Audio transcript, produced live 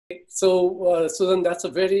So, Susan, that's a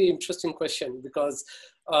very interesting question because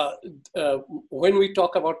when we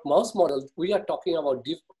talk about mouse model, we are talking about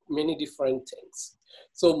many different things.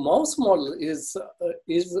 So, mouse model is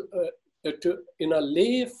in a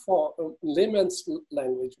layman's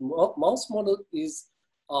language, mouse model is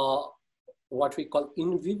what we call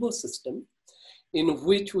in vivo system, in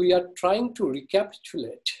which we are trying to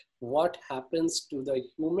recapitulate what happens to the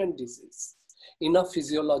human disease in a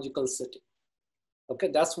physiological setting. Okay,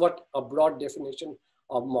 that's what a broad definition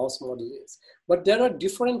of mouse model is. But there are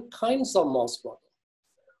different kinds of mouse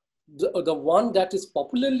model. The one that is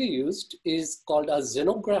popularly used is called a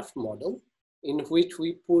xenograft model, in which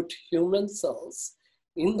we put human cells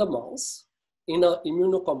in the mouse, in an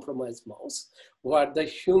immunocompromised mouse, where the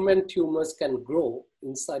human tumors can grow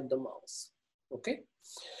inside the mouse. Okay.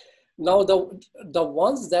 Now, the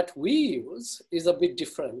ones that we use is a bit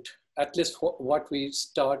different, at least what we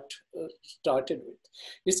started with.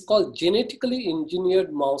 It's called genetically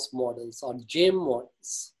engineered mouse models, or GEM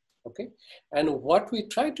models. Okay. And what we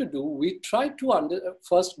try to do, we try to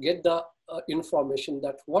first get the information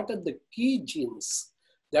that what are the key genes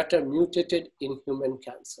that are mutated in human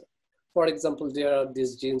cancer. For example, there are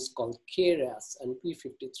these genes called KRAS and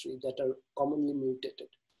P53 that are commonly mutated.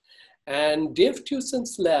 And Dave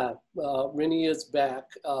Tusen's lab many years back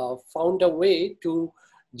found a way to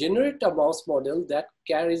generate a mouse model that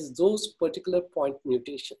carries those particular point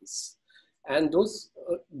mutations. And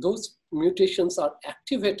those mutations are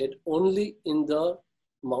activated only in the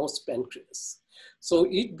mouse pancreas. So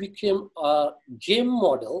it became a GEM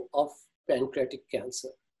model of pancreatic cancer.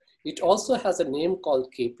 It also has a name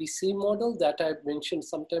called KPC model that I mentioned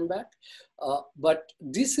some time back. But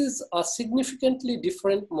this is a significantly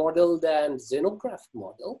different model than xenograft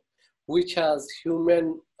model, which has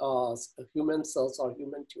human cells or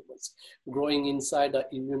human tumors growing inside an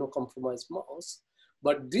immunocompromised mouse.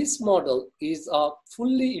 But this model is a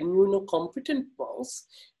fully immunocompetent mouse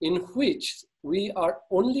in which we are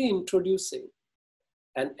only introducing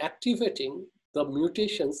and activating the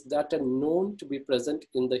mutations that are known to be present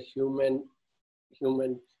in the human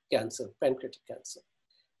cancer, pancreatic cancer.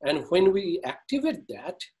 And when we activate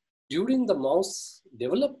that, during the mouse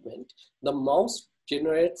development, the mouse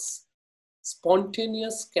generates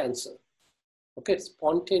spontaneous cancer, okay,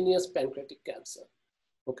 spontaneous pancreatic cancer,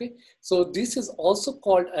 okay? So this is also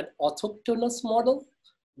called an autochthonous model.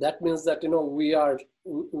 That means that, we are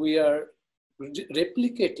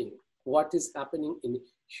replicating what is happening in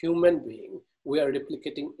human being. We are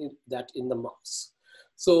replicating that in the mouse.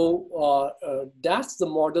 So that's the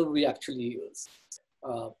model we actually use.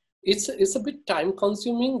 It's a bit time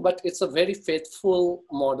consuming, but it's a very faithful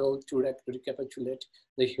model to recapitulate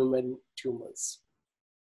the human tumors.